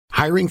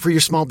Hiring for your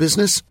small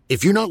business?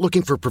 If you're not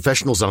looking for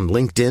professionals on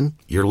LinkedIn,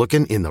 you're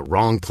looking in the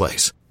wrong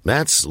place.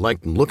 That's like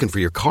looking for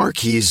your car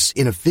keys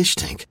in a fish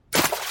tank.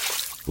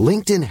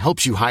 LinkedIn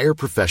helps you hire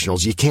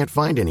professionals you can't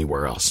find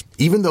anywhere else,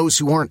 even those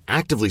who aren't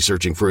actively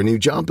searching for a new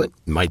job but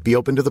might be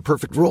open to the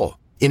perfect role.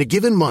 In a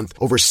given month,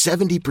 over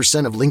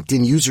 70% of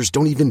LinkedIn users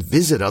don't even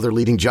visit other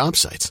leading job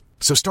sites.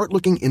 So start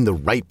looking in the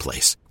right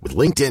place. With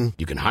LinkedIn,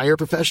 you can hire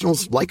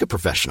professionals like a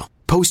professional.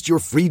 Post your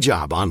free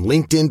job on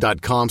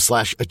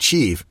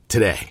linkedin.com/achieve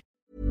today.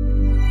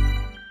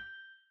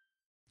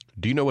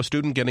 Do you know a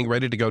student getting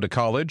ready to go to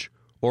college?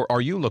 Or are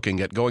you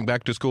looking at going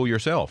back to school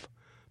yourself?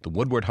 The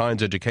Woodward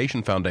Hines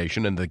Education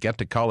Foundation and the Get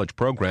to College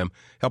program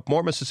help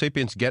more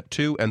Mississippians get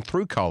to and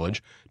through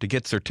college to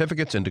get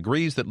certificates and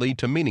degrees that lead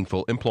to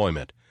meaningful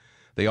employment.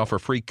 They offer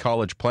free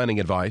college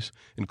planning advice,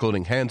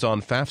 including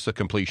hands-on FAFSA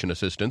completion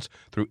assistance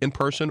through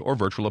in-person or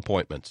virtual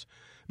appointments.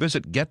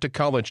 Visit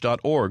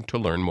gettocollege.org to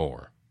learn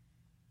more.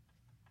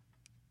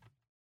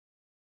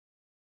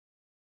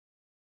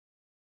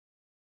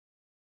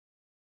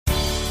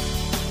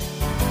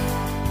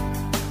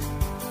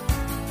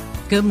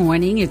 Good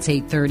morning. It's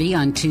 8:30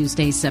 on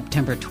Tuesday,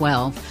 September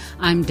 12th.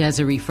 I'm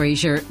Desiree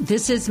Frazier.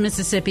 This is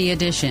Mississippi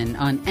Edition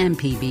on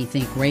MPB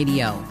Think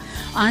Radio.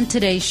 On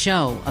today's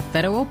show, a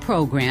federal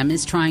program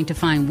is trying to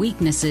find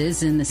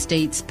weaknesses in the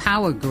state's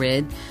power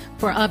grid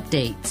for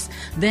updates.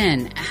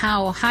 Then,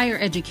 how higher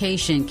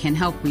education can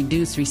help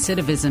reduce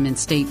recidivism in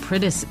state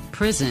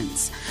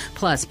prisons.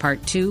 Plus,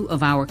 part 2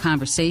 of our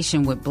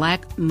conversation with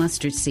Black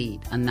Mustard Seed,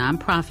 a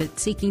nonprofit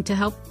seeking to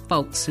help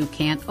folks who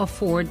can't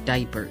afford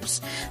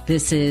diapers.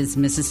 This is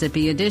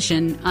Mississippi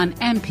Edition on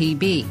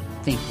MPB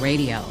Think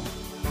Radio.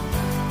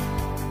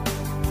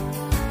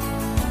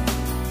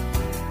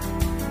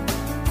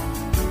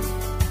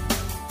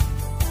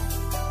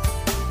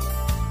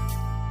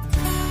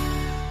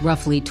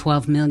 Roughly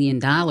 $12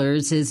 million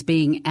is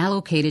being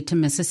allocated to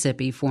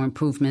Mississippi for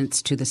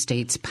improvements to the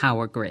state's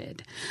power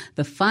grid.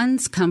 The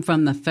funds come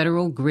from the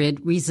Federal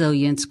Grid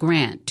Resilience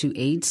Grant to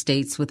aid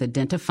states with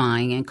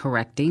identifying and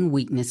correcting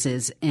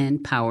weaknesses in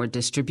power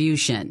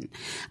distribution.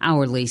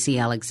 Our Lacey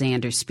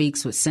Alexander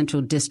speaks with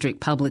Central District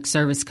Public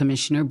Service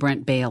Commissioner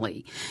Brent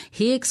Bailey.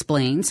 He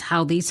explains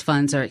how these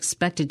funds are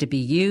expected to be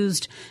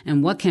used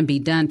and what can be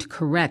done to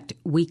correct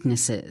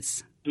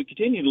weaknesses. We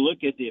continue to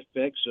look at the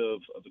effects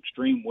of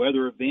extreme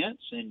weather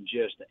events and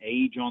just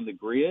age on the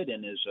grid,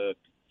 and as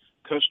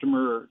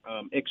customer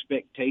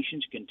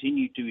expectations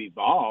continue to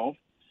evolve,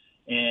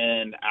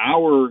 and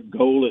our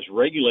goal as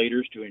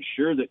regulators to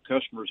ensure that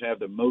customers have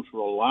the most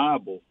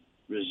reliable,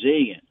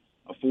 resilient,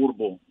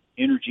 affordable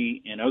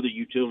energy and other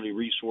utility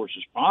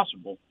resources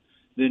possible,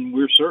 then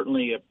we're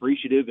certainly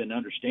appreciative and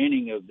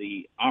understanding of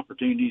the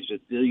opportunities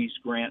that these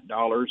grant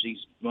dollars,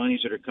 these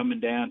monies that are coming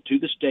down to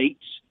the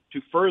states, to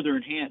further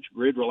enhance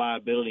grid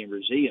reliability and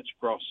resilience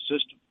across the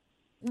system.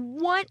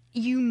 What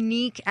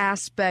unique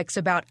aspects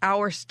about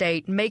our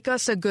state make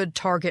us a good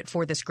target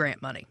for this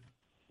grant money?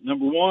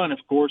 Number one, of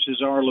course,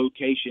 is our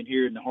location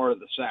here in the heart of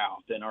the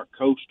South and our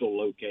coastal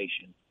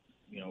location.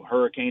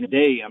 Hurricane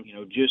Idai,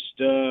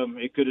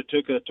 it could have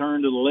took a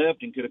turn to the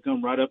left and could have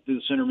come right up through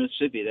the center of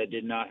Mississippi. That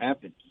did not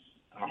happen.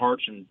 Our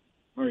hearts and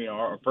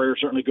our prayers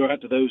certainly go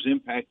out to those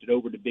impacted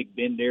over the Big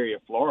Bend area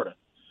of Florida.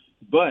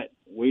 But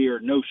we are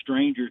no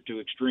stranger to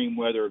extreme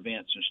weather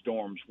events and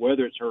storms,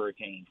 whether it's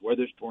hurricanes,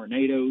 whether it's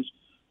tornadoes,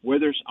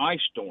 whether it's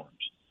ice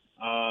storms,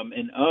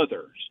 and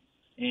others.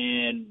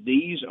 And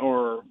these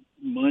are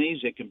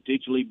monies that can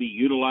potentially be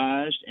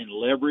utilized and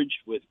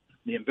leveraged with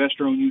the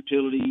investor-owned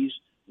utilities,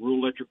 rural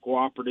electric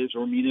cooperatives,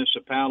 or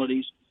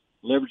municipalities,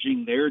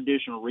 leveraging their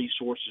additional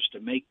resources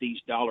to make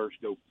these dollars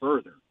go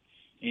further.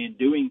 And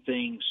doing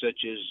things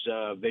such as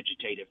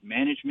vegetative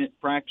management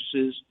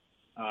practices,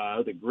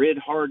 the grid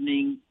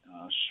hardening,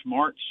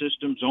 smart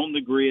systems on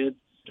the grid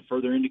to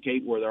further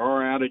indicate where there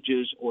are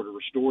outages or to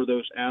restore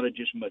those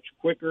outages much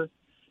quicker,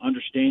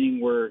 understanding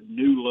where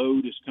new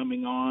load is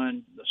coming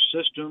on the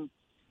system,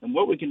 and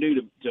what we can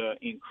do to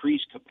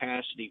increase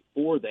capacity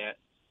for that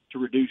to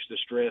reduce the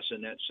stress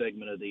in that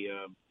segment of the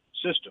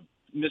system.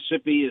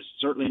 Mississippi is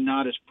certainly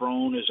not as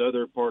prone as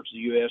other parts of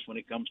the U.S. when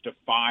it comes to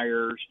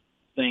fires,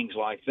 things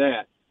like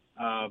that.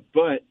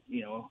 But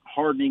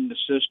hardening the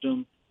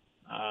system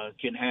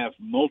can have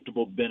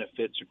multiple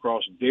benefits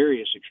across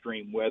various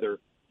extreme weather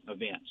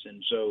events.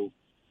 And so,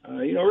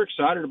 we're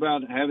excited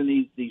about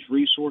having these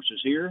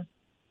resources here.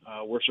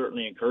 We're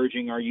certainly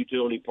encouraging our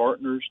utility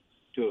partners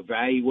to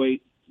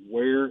evaluate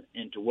where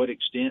and to what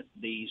extent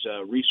these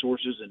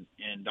resources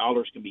and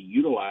dollars can be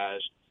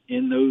utilized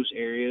in those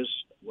areas,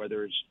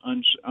 whether it's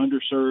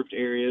underserved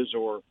areas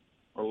or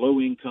low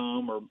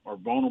income or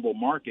vulnerable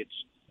markets,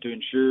 to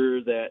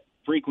ensure that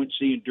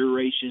frequency and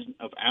duration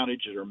of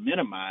outages are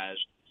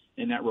minimized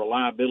and that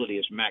reliability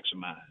is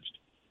maximized.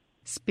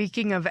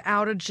 Speaking of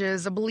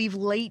outages, I believe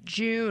late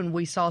June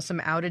we saw some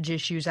outage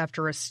issues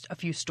after a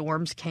few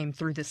storms came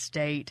through the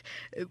state.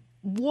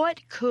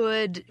 What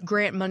could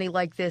grant money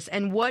like this,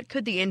 and what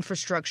could the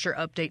infrastructure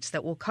updates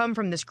that will come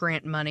from this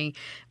grant money,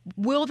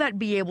 will that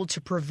be able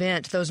to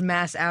prevent those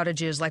mass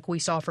outages like we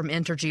saw from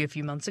Entergy a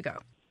few months ago?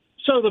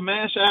 So the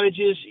mass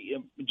outages,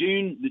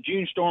 the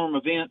June storm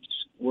events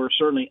were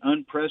certainly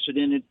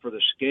unprecedented for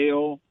the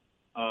scale,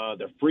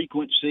 the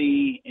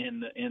frequency,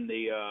 and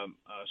the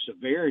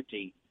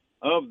severity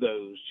of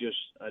those. Just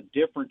a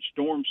different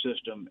storm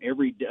system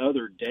every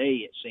other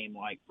day, it seemed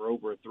like, for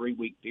over a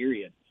 3-week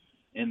period.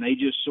 And they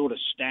just sort of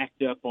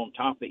stacked up on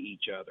top of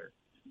each other.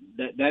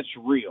 That's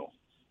real.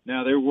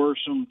 Now, there were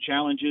some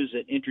challenges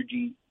that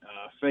Entergy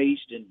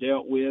faced and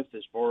dealt with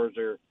as far as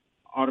their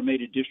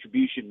automated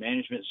distribution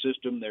management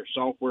system, their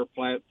software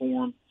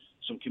platform,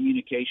 some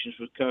communications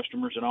with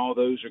customers, and all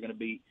those are going to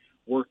be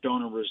worked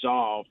on and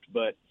resolved.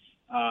 But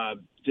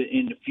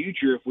in the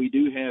future, if we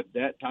do have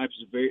that type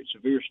of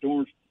severe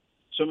storms,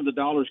 some of the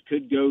dollars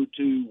could go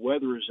to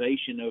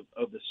weatherization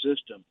of the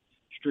system,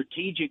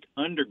 strategic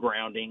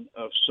undergrounding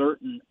of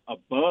certain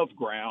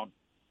above-ground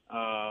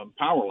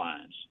power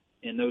lines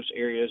in those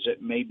areas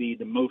that may be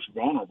the most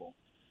vulnerable.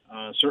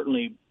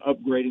 Certainly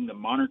upgrading the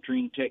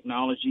monitoring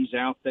technologies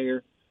out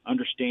there,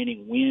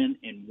 understanding when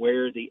and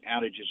where the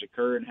outages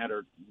occur and how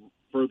to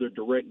further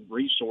direct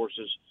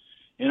resources.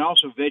 And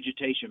also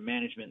vegetation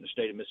management in the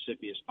state of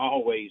Mississippi is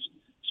always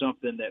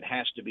something that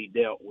has to be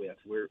dealt with.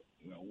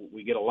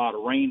 We get a lot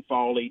of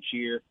rainfall each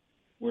year.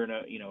 We're in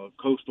a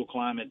coastal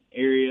climate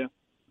area.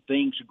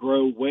 Things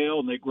grow well,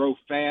 and they grow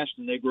fast,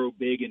 and they grow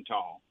big and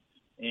tall.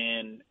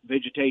 And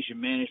vegetation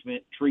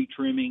management, tree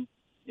trimming,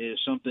 is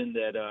something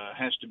that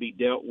has to be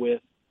dealt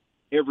with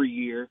every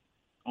year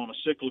on a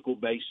cyclical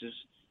basis.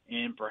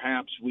 And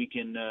perhaps we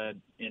can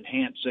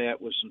enhance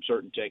that with some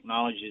certain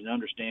technology and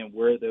understand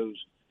where those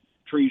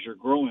trees are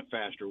growing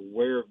faster,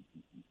 where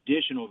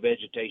additional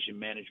vegetation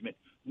management,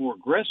 more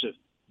aggressive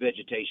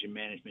vegetation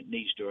management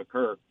needs to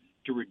occur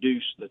to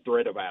reduce the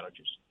threat of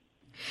outages.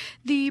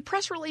 The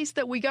press release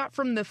that we got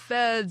from the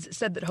feds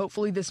said that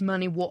hopefully this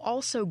money will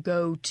also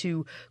go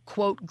to,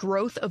 quote,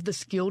 growth of the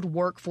skilled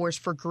workforce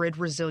for grid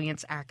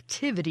resilience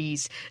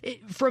activities.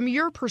 From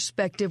your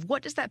perspective,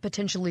 what does that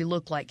potentially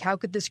look like? How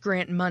could this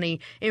grant money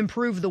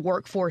improve the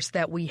workforce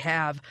that we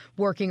have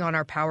working on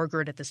our power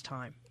grid at this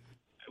time?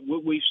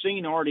 We've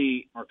seen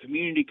already our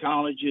community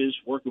colleges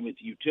working with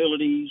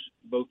utilities,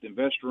 both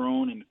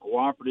investor-owned and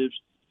cooperatives,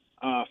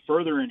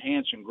 further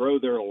enhance and grow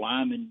their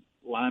lineman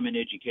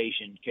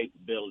education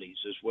capabilities,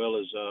 as well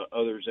as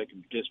others that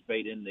can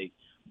participate in the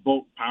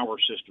bulk power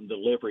system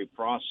delivery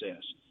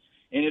process.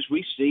 And as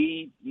we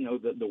see,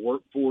 the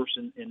workforce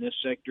in this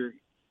sector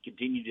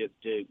continue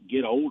to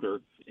get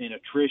older, and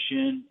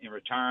attrition and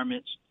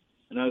retirements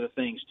and other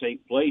things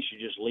take place,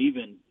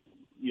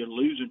 you're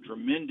losing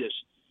tremendous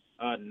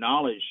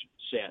knowledge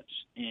sets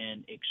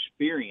and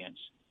experience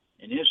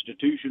and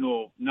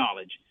institutional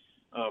knowledge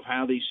of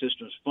how these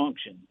systems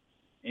function.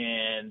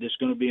 And it's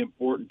going to be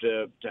important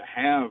to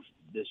have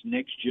this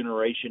next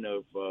generation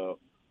of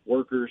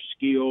workers,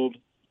 skilled,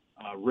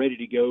 ready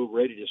to go,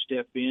 ready to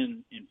step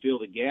in and fill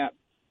the gap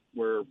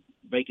where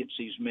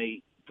vacancies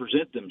may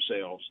present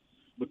themselves,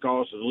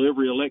 because the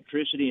delivery of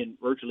electricity in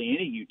virtually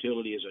any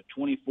utility is a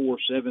 24/7,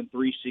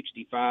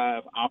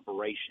 365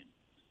 operation.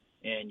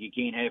 And you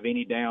can't have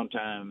any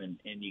downtime,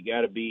 and you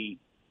got to be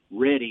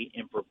ready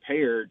and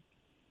prepared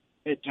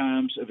at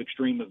times of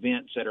extreme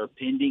events that are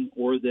pending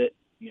or that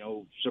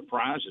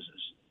surprises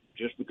us.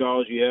 Just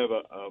because you have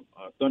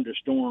a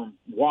thunderstorm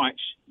watch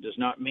does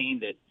not mean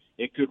that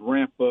it could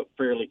ramp up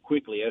fairly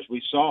quickly, as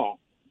we saw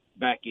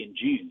back in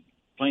June.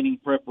 Planning,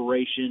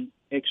 preparation,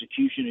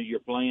 execution of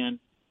your plan,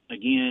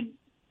 again,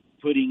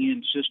 putting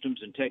in systems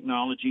and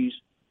technologies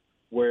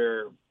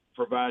where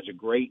provides a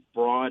great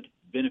broad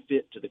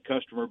benefit to the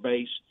customer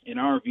base, in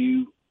our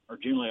view, are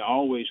generally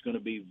always going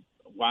to be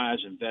wise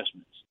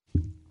investments.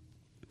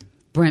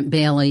 Brent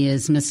Bailey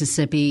is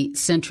Mississippi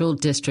Central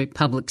District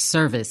Public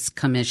Service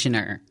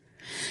Commissioner.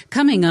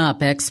 Coming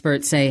up,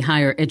 experts say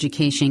higher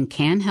education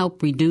can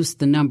help reduce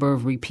the number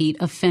of repeat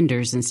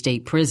offenders in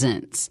state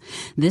prisons.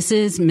 This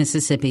is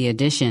Mississippi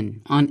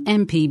Edition on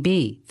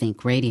MPB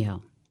Think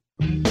Radio.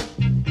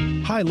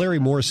 Hi, Larry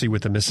Morrissey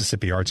with the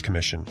Mississippi Arts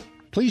Commission.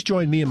 Please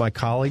join me and my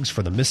colleagues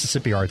for the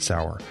Mississippi Arts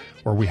Hour,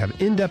 where we have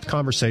in-depth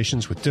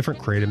conversations with different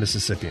creative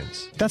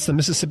Mississippians. That's the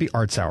Mississippi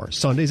Arts Hour,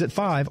 Sundays at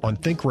 5 on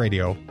Think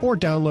Radio, or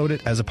download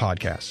it as a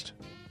podcast.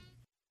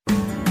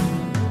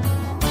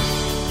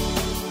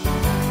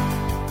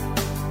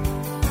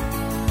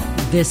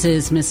 This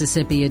is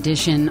Mississippi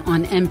Edition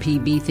on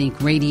MPB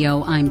Think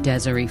Radio. I'm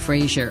Desiree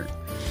Frazier.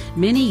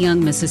 Many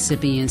young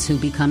Mississippians who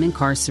become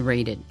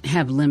incarcerated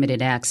have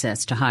limited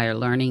access to higher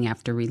learning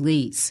after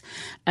release.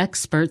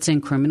 Experts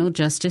in criminal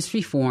justice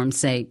reform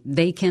say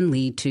they can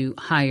lead to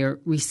higher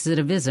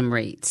recidivism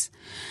rates.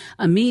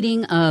 A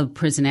meeting of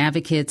prison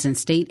advocates and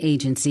state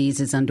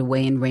agencies is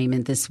underway in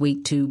Raymond this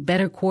week to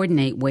better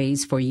coordinate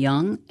ways for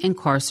young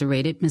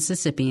incarcerated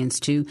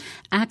Mississippians to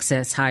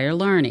access higher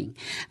learning.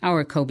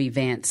 Our Kobe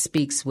Vance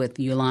speaks with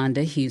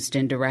Yolanda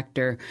Houston,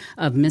 director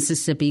of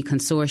Mississippi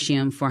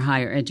Consortium for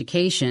Higher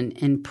Education,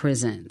 education in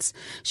prisons.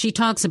 She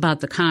talks about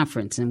the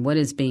conference and what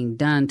is being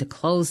done to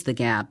close the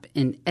gap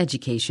in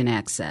education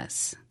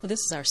access. Well, this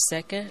is our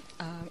second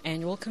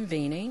annual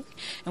convening,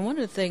 and one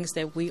of the things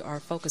that we are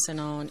focusing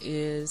on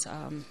is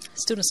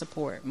student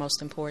support,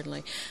 most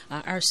importantly.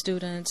 Our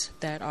students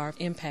that are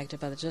impacted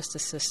by the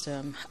justice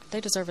system, they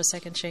deserve a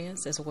second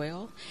chance as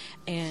well,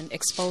 and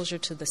exposure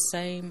to the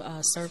same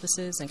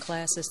services and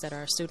classes that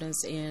our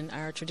students in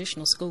our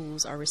traditional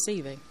schools are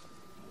receiving.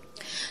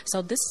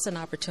 So this is an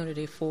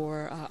opportunity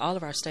for all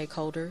of our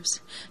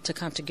stakeholders to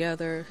come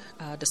together,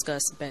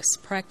 discuss best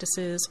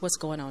practices, what's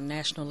going on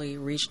nationally,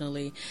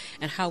 regionally,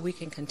 and how we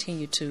can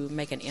continue to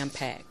make an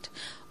impact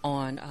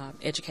on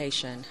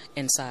education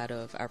inside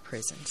of our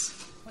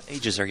prisons. What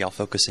ages are y'all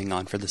focusing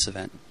on for this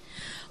event?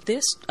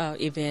 This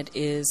event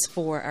is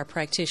for our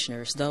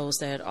practitioners, those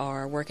that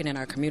are working in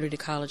our community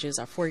colleges,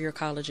 our four-year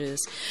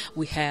colleges.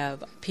 We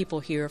have people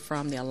here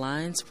from the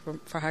Alliance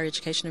for Higher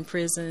Education in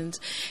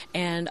Prisons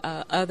and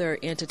other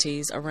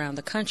entities around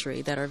the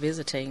country that are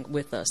visiting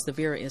with us, the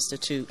Vera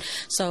Institute.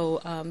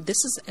 So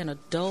this is an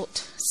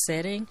adult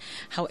setting.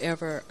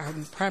 However, our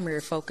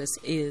primary focus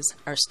is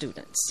our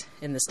students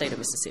in the state of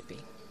Mississippi.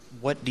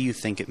 What do you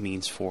think it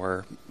means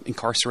for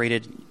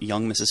incarcerated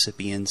young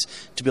Mississippians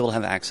to be able to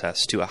have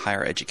access to a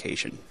higher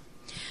education?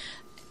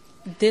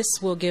 This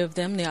will give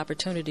them the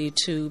opportunity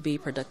to be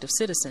productive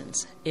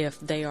citizens if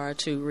they are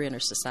to reenter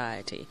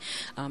society.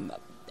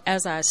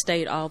 As I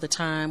state all the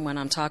time when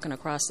I'm talking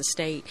across the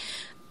state,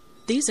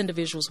 these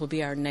individuals will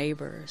be our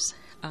neighbors.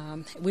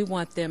 We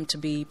want them to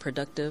be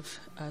productive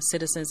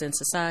citizens in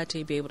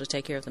society, be able to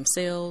take care of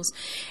themselves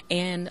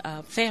and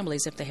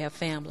families if they have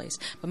families.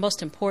 But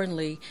most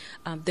importantly,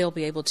 they'll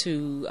be able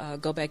to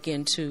go back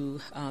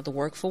into the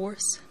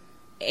workforce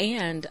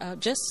and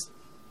just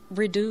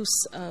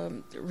reduce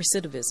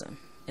recidivism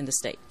in the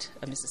state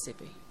of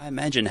Mississippi. I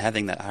imagine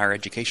having that higher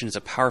education is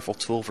a powerful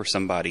tool for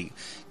somebody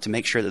to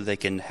make sure that they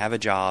can have a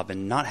job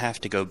and not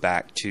have to go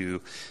back to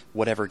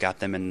whatever got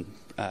them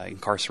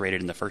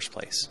incarcerated in the first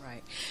place.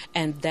 Right.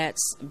 And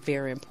that's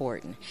very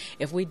important.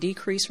 If we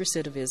decrease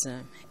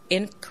recidivism,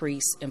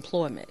 increase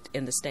employment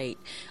in the state,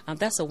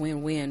 that's a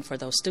win-win for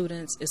those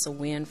students. It's a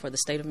win for the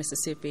state of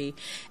Mississippi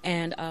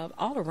and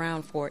all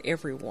around for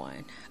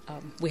everyone.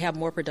 We have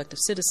more productive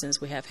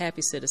citizens. We have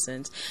happy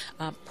citizens.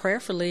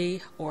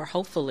 Prayerfully or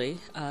hopefully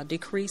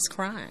decrease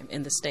crime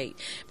in the state,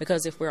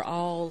 because if we're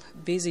all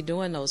busy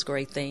doing those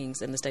great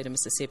things in the state of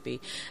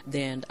Mississippi,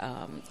 then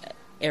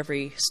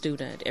every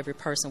student, every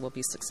person will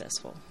be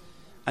successful.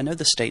 I know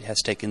the state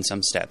has taken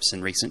some steps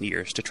in recent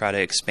years to try to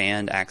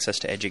expand access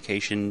to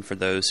education for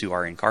those who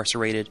are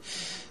incarcerated.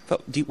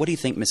 But what do you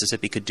think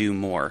Mississippi could do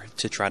more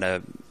to try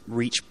to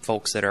reach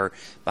folks that are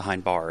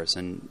behind bars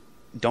and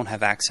don't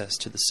have access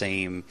to the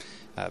same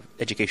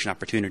education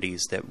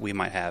opportunities that we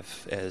might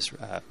have as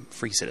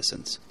free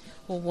citizens?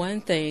 Well,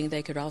 one thing,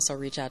 they could also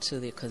reach out to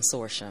the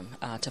consortium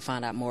to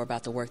find out more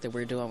about the work that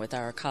we're doing with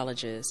our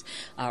colleges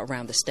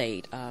around the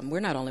state.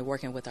 We're not only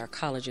working with our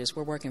colleges,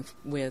 we're working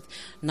with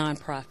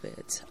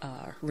nonprofits,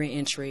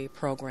 reentry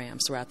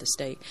programs throughout the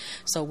state.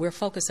 So we're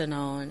focusing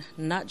on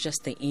not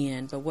just the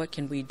end, but what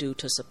can we do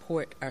to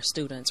support our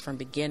students from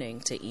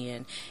beginning to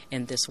end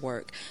in this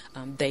work.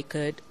 They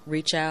could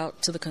reach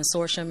out to the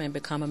consortium and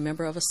become a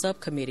member of a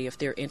subcommittee if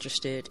they're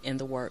interested in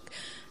the work.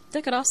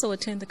 They could also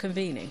attend the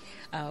convening,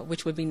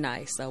 which would be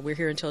nice. We're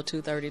here until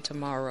 2:30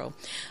 tomorrow.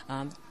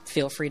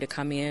 Feel free to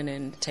come in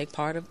and take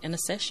part in a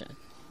session.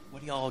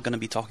 What are y'all going to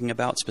be talking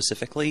about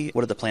specifically?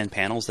 What are the planned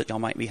panels that y'all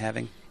might be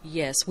having?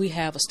 Yes, we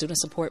have a student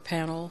support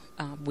panel.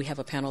 We have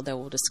a panel that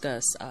will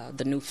discuss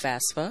the new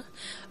FAFSA,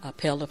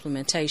 Pell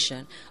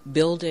implementation,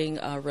 building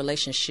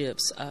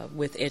relationships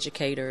with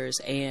educators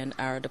and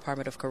our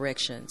Department of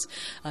Corrections,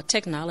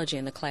 technology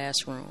in the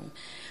classroom.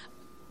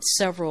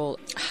 Several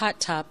hot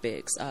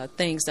topics,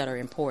 things that are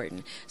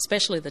important,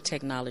 especially the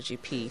technology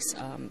piece.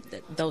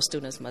 Those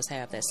students must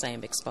have that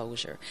same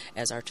exposure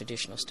as our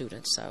traditional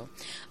students. So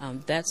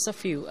that's a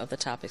few of the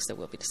topics that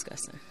we'll be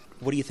discussing.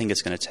 What do you think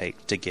it's going to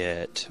take to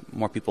get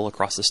more people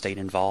across the state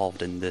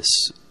involved in this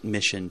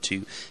mission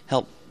to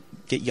help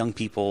get young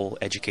people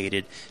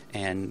educated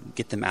and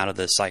get them out of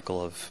the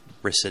cycle of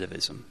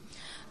recidivism?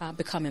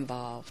 Become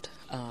involved.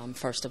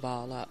 First of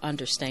all,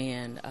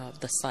 understand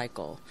the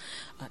cycle,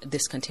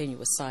 this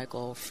continuous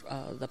cycle,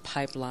 the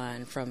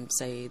pipeline from,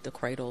 say, the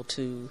cradle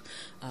to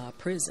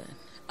prison,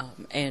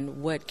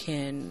 and what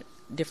can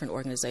different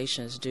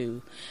organizations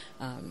do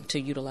to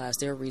utilize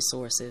their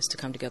resources to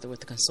come together with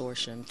the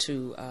consortium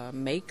to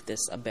make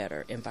this a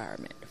better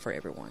environment for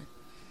everyone.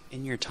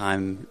 In your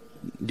time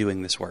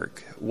doing this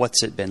work,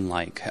 what's it been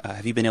like?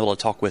 Have you been able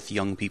to talk with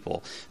young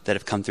people that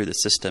have come through the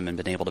system and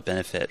been able to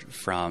benefit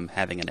from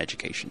having an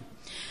education?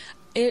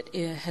 It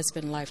has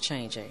been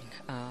life-changing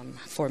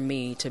for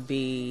me to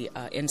be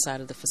inside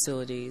of the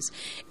facilities,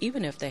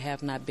 even if they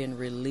have not been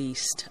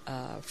released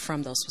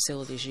from those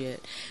facilities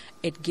yet.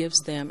 it gives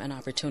them an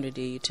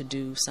opportunity to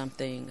do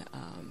something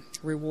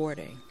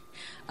rewarding,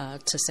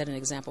 to set an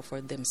example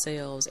for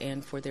themselves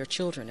and for their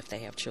children if they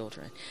have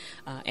children,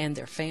 and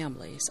their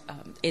families.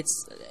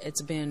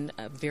 It's been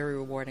a very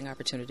rewarding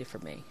opportunity for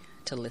me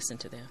to listen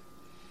to them.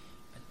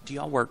 Do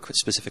y'all work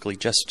specifically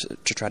just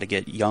to try to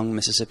get young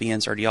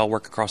Mississippians, or do y'all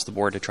work across the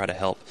board to try to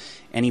help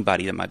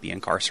anybody that might be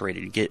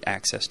incarcerated get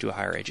access to a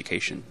higher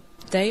education?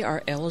 They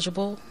are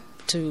eligible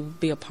to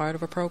be a part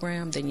of a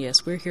program, then yes,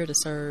 we're here to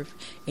serve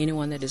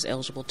anyone that is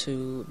eligible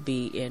to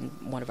be in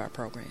one of our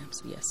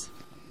programs, yes.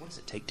 What does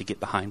it take to get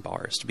behind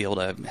bars, to be able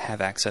to have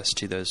access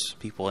to those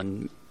people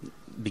and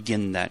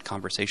begin that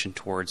conversation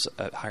towards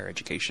a higher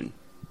education?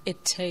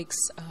 It takes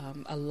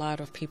a lot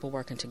of people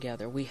working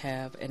together. We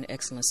have an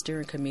excellent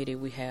steering committee.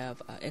 We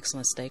have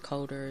excellent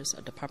stakeholders,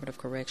 a Department of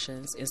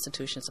Corrections,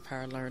 Institutions of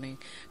Higher Learning,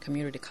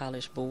 Community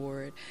College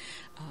Board,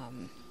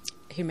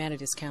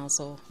 Humanities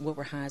Council,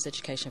 Woodward Hines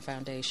Education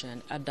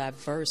Foundation, a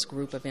diverse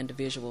group of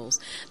individuals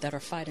that are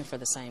fighting for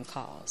the same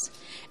cause.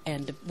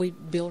 And we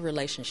build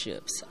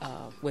relationships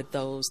with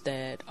those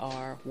that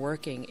are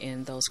working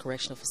in those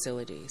correctional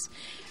facilities,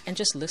 and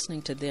just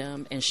listening to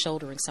them and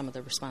shouldering some of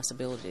the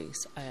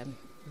responsibilities.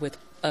 With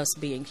us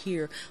being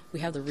here, we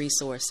have the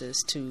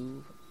resources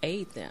to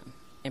aid them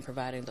in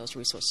providing those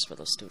resources for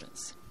those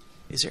students.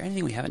 Is there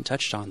anything we haven't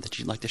touched on that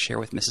you'd like to share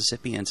with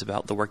Mississippians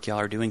about the work y'all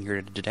are doing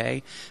here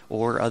today,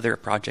 or other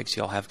projects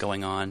y'all have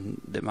going on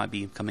that might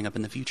be coming up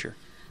in the future?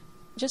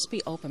 Just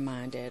be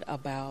open-minded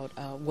about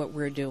what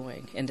we're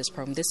doing in this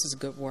program. This is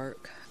good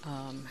work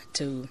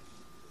to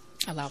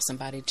allow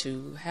somebody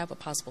to have a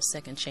possible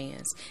second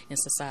chance in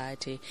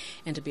society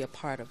and to be a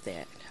part of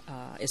that.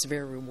 It's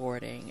very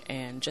rewarding,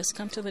 and just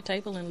come to the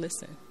table and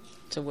listen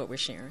to what we're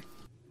sharing.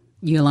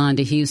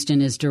 Yolanda Houston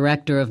is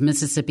director of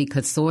Mississippi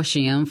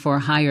Consortium for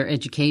Higher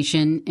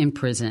Education in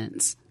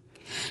Prisons.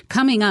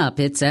 Coming up,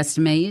 it's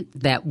estimated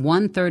that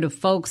 1/3 of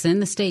folks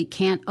in the state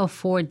can't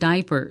afford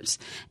diapers,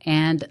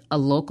 and a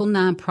local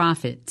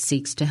nonprofit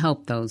seeks to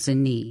help those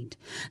in need.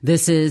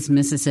 This is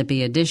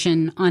Mississippi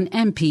Edition on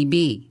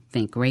MPB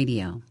Think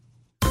Radio.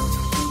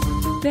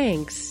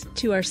 Thanks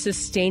to our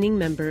sustaining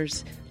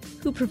members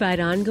who provide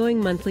ongoing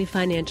monthly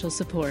financial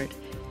support.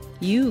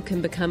 You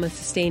can become a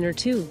sustainer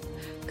too.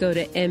 Go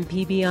to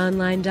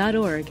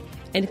mpbonline.org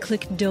and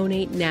click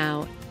Donate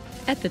Now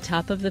at the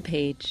top of the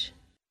page.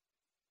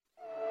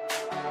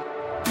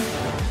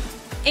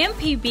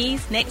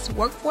 MPB's next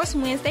Workforce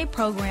Wednesday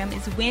program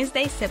is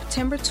Wednesday,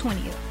 September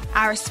 20th.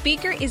 Our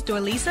speaker is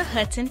Dorlisa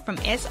Hudson from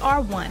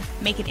SR1,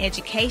 making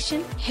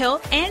education,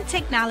 health, and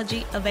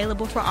technology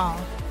available for all.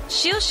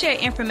 She'll share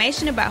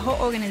information about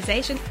her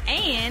organization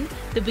and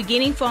the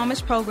Beginning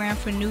Farmers program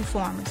for new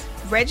farmers.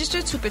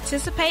 Register to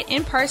participate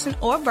in person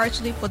or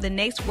virtually for the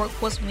next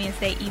Workforce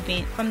Wednesday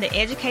event from the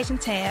Education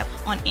tab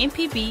on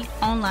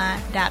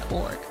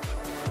mpbonline.org.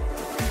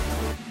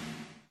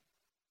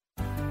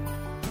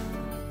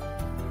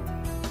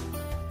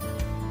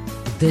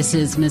 This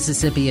is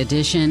Mississippi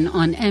Edition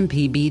on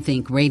MPB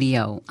Think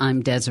Radio.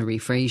 I'm Desiree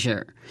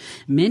Frazier.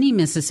 Many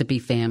Mississippi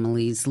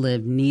families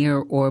live near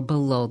or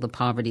below the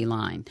poverty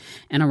line,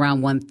 and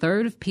around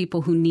 1/3 of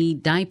people who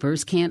need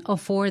diapers can't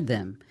afford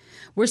them.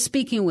 We're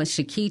speaking with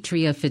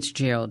Shakitria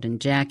Fitzgerald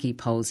and Jackie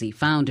Posey,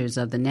 founders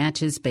of the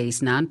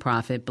Natchez-based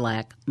nonprofit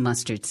Black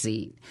Mustard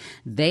Seed.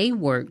 They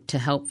work to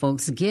help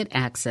folks get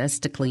access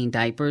to clean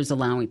diapers,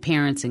 allowing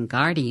parents and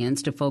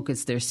guardians to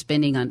focus their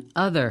spending on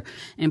other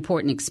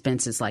important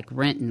expenses like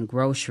rent and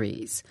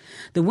groceries.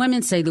 The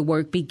women say the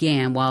work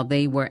began while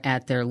they were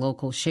at their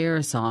local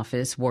sheriff's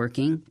office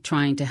working,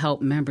 trying to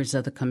help members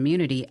of the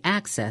community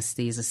access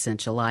these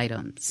essential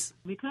items.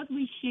 Because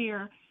we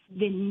share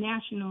the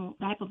National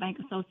Diaper Bank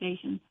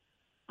Association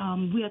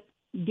with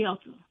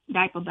Delta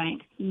Diaper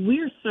Bank,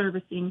 we're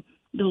servicing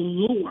the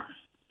lower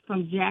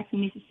from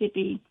Jackson,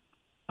 Mississippi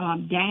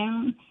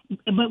down,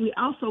 but we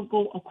also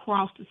go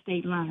across the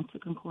state line to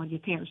Concordia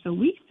Parish. So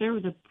we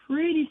serve a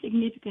pretty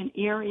significant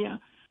area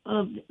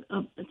of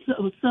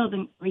the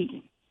southern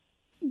region.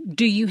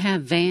 Do you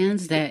have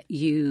vans that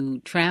you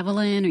travel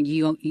in,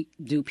 or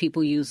do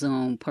people use their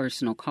own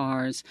personal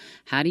cars?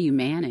 How do you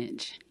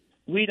manage?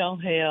 We don't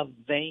have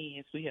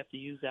vans. We have to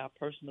use our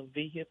personal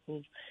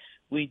vehicles.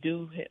 We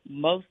do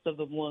most of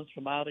the ones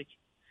from out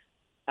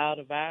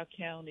of our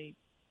county.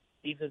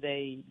 Either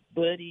they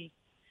buddy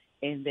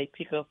and they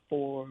pick up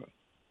for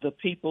the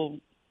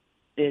people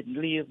that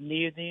live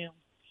near them,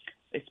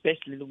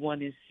 especially the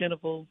one in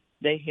Centerville.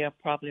 They have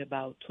probably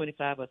about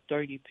 25 or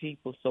 30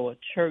 people. So a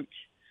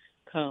church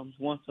comes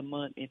once a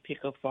month and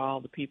pick up for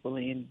all the people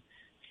in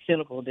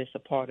Centerville that's a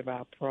part of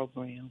our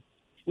program.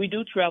 We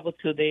do travel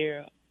to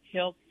their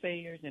health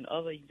fairs and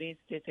other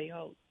events that they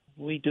host.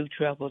 We do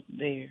travel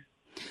there.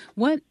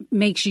 What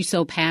makes you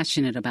so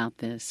passionate about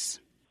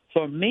this?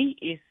 For me,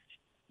 it's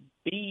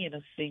being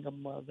a single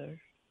mother,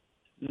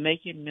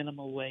 making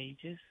minimal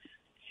wages,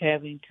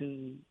 having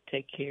to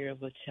take care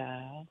of a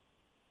child,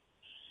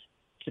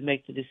 to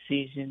make the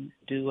decision,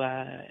 do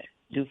I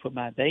do for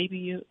my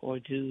baby or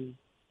do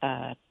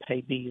I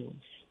pay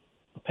bills,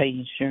 or pay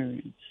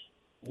insurance?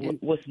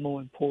 what's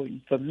more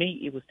important. For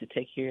me, it was to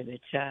take care of the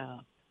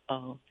child.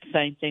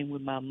 Same thing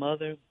with my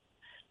mother.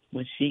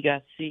 When she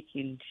got sick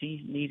and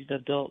she needed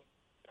adult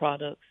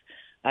products,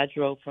 I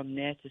drove from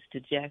Natchez to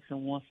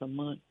Jackson once a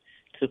month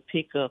to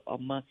pick up a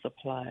month's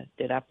supply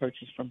that I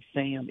purchased from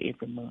Sam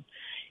every month.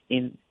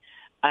 And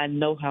I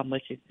know how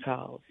much it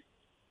costs.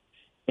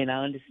 And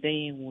I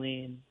understand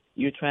when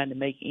you're trying to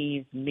make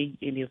ends meet,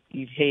 and if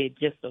you had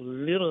just a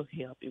little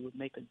help, it would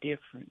make a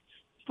difference.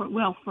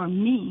 For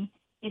me,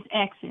 it's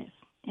access.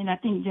 And I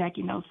think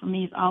Jackie knows for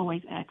me it's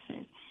always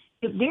access.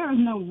 If there are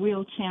no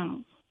real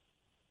channels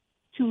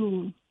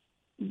to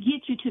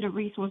get you to the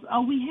resource,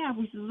 we have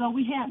resources,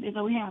 we have this,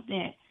 we have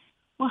that.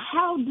 Well,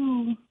 how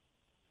do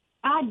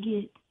I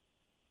get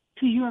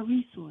to your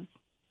resource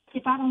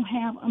if I don't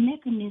have a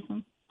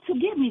mechanism to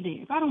get me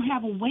there? If I don't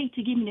have a way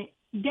to get me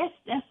there,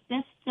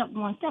 that's step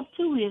one. Step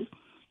two is,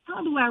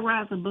 how do I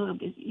rise above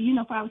this?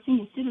 For our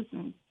senior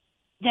citizens,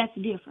 that's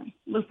different.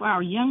 But for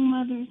our young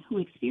mothers who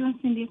are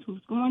experiencing this,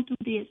 who's going through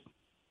this,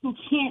 who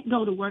can't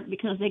go to work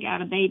because they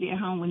got a baby at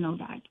home with no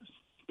diapers,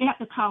 they have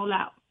to call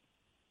out.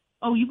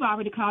 Oh, you've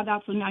already called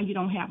out, so now you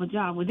don't have a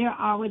job. Well, they're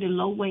already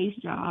low-wage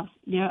jobs.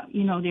 They're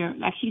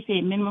like she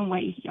said, minimum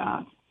wage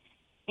jobs.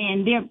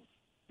 And they're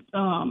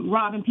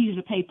robbing Peter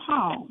to pay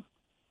Paul.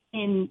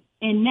 And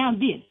now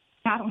this.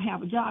 I don't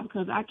have a job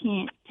because I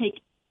can't take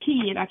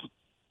kid. I can't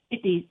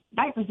get these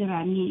diapers that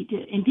I need to.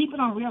 And people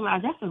don't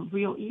realize that's a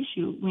real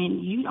issue when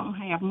you don't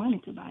have money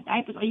to buy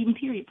diapers or even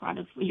period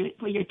products for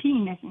your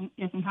teen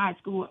that's in high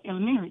school or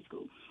elementary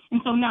school.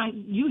 And so now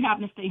you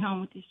having to stay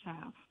home with this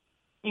child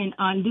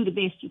and do the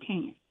best you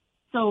can.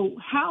 So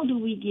how do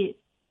we get,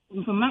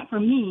 for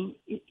me,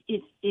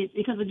 it's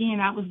because, again,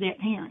 I was that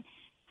parent.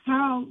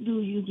 How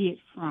do you get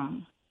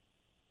from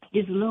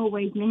this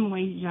low-wage,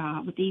 minimum-wage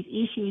job with these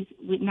issues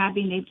with not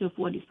being able to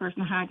afford this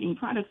personal hygiene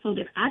products so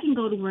that I can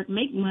go to work,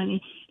 make money,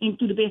 and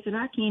do the best that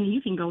I can, and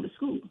you can go to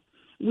school?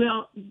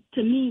 Well,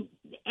 to me,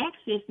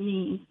 access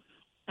means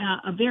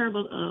a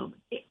variable of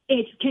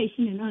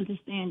education and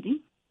understanding,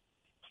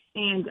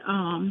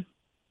 and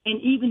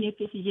even if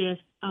it's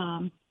just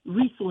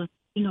resource,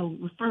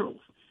 referrals,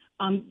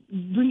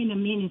 bringing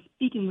them in and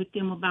speaking with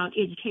them about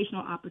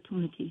educational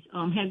opportunities.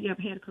 Have you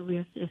ever had a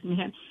career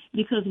assessment?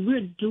 Because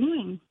we're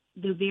doing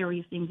the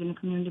various things in the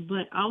community,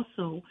 but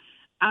also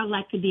I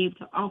like to be able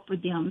to offer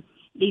them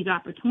these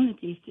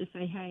opportunities to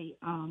say, hey,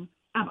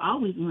 I've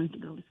always wanted to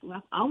go to school.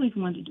 I've always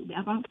wanted to do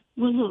that.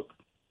 Well, look,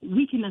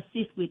 we can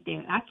assist with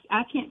that.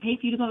 I can't pay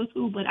for you to go to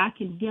school, but I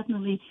can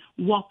definitely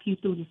walk you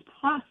through this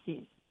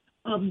process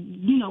of,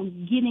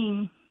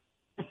 getting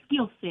a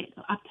skill set,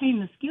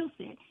 obtaining a skill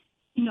set,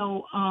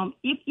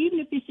 even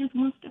if it's just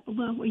one step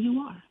above where you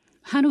are.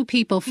 How do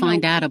people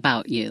find out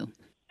about you?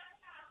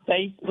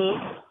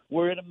 Facebook,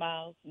 word of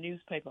mouth,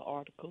 newspaper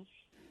articles.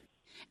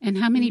 And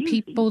how many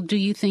people do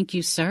you think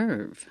you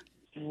serve?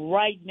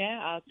 Right now,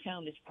 our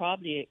count is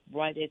probably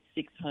right at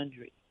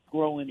 600,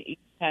 growing. Each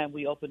time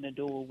we open the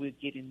door, we're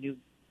getting new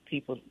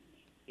people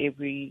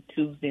every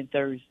Tuesday and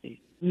Thursday.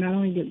 Not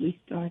only did we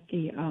start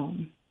the...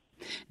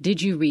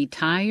 Did you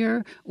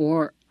retire,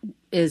 or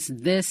is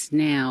this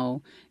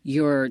now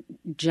your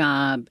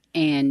job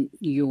and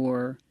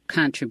your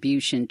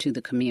contribution to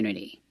the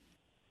community?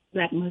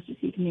 Black Mustard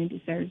Seed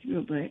Community Service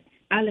Group, but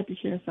I left the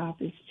sheriff's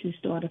office to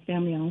start a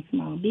family-owned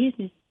small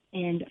business,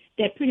 and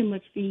that pretty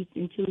much feeds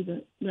into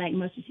the Black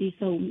Mustard Seed.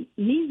 So me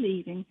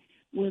leaving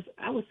was,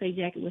 I would say,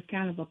 Jackie, was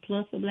kind of a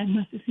plus for Black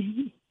Mustard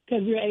Seed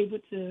because we were able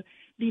to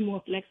be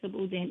more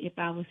flexible than if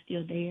I was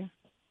still there.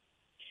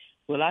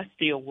 Well, I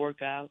still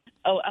work out.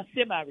 I'm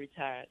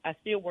semi-retired. I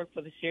still work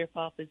for the sheriff's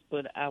office,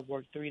 but I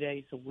work 3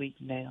 days a week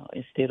now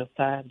instead of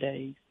 5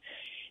 days.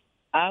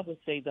 I would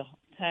say the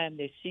time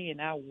that she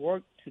and I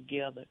worked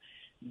together,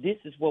 this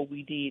is what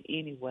we did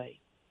anyway.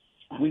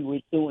 We were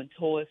doing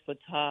toys for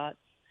tots,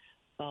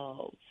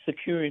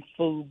 securing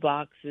food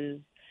boxes,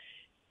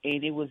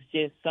 and it was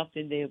just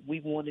something that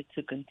we wanted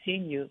to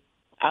continue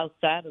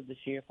outside of the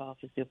sheriff's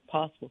office if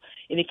possible.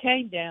 And it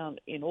came down,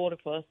 in order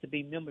for us to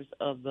be members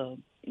of the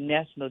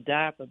National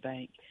Diaper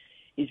Bank,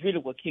 is really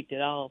what kicked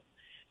it off.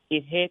 We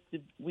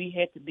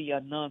had to be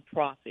a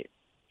nonprofit.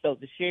 So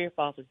the sheriff's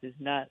office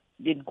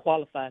didn't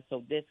qualify,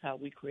 so that's how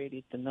we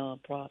created the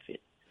nonprofit.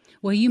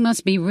 Well, you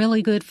must be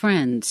really good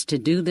friends to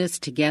do this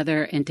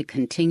together and to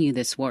continue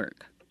this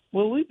work.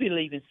 Well, we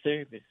believe in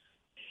service.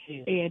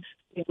 Yeah. And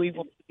we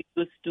want to be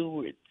good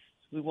stewards.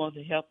 We want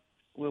to help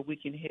where we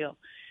can help.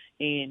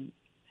 And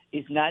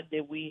it's not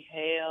that we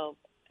have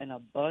an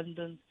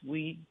abundance.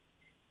 We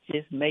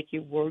just make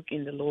it work,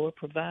 and the Lord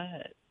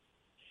provides.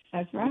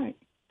 That's right.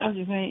 I was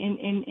just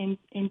saying,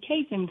 in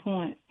case in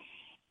point,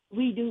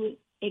 we do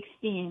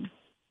extend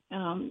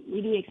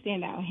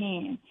our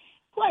hand.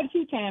 Quite a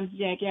few times,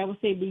 Jackie, I would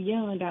say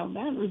beyond our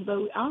boundaries, but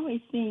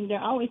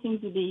there always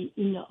seems to be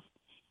enough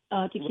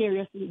to carry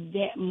us through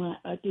that month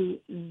or through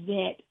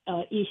that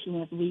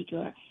issuance week.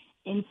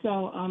 And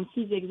so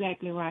she's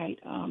exactly right.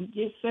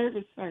 Just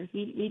service first.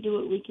 We do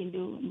what we can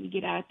do, and we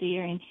get out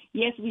there. And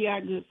yes, we are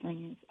good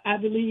friends. I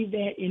believe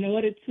that in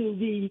order to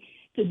do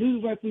the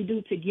work we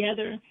do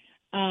together,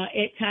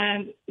 at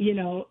times,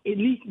 at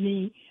least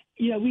me,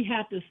 we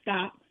have to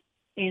stop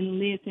and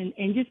listen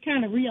and just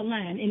kind of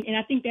realign. And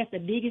I think that's the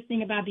biggest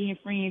thing about being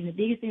friends. The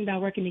biggest thing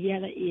about working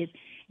together is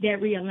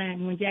that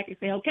realignment. When Jackie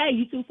say, okay,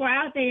 you too far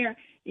out there,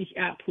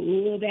 I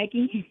pull back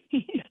in.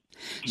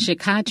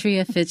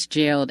 Shakatria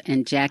Fitzgerald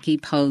and Jackie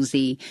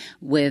Posey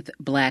with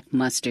Black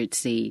Mustard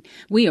Seed.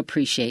 We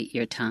appreciate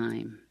your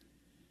time.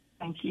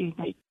 Thank you.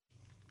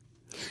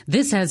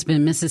 This has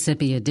been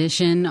Mississippi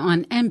Edition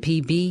on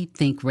MPB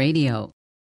Think Radio.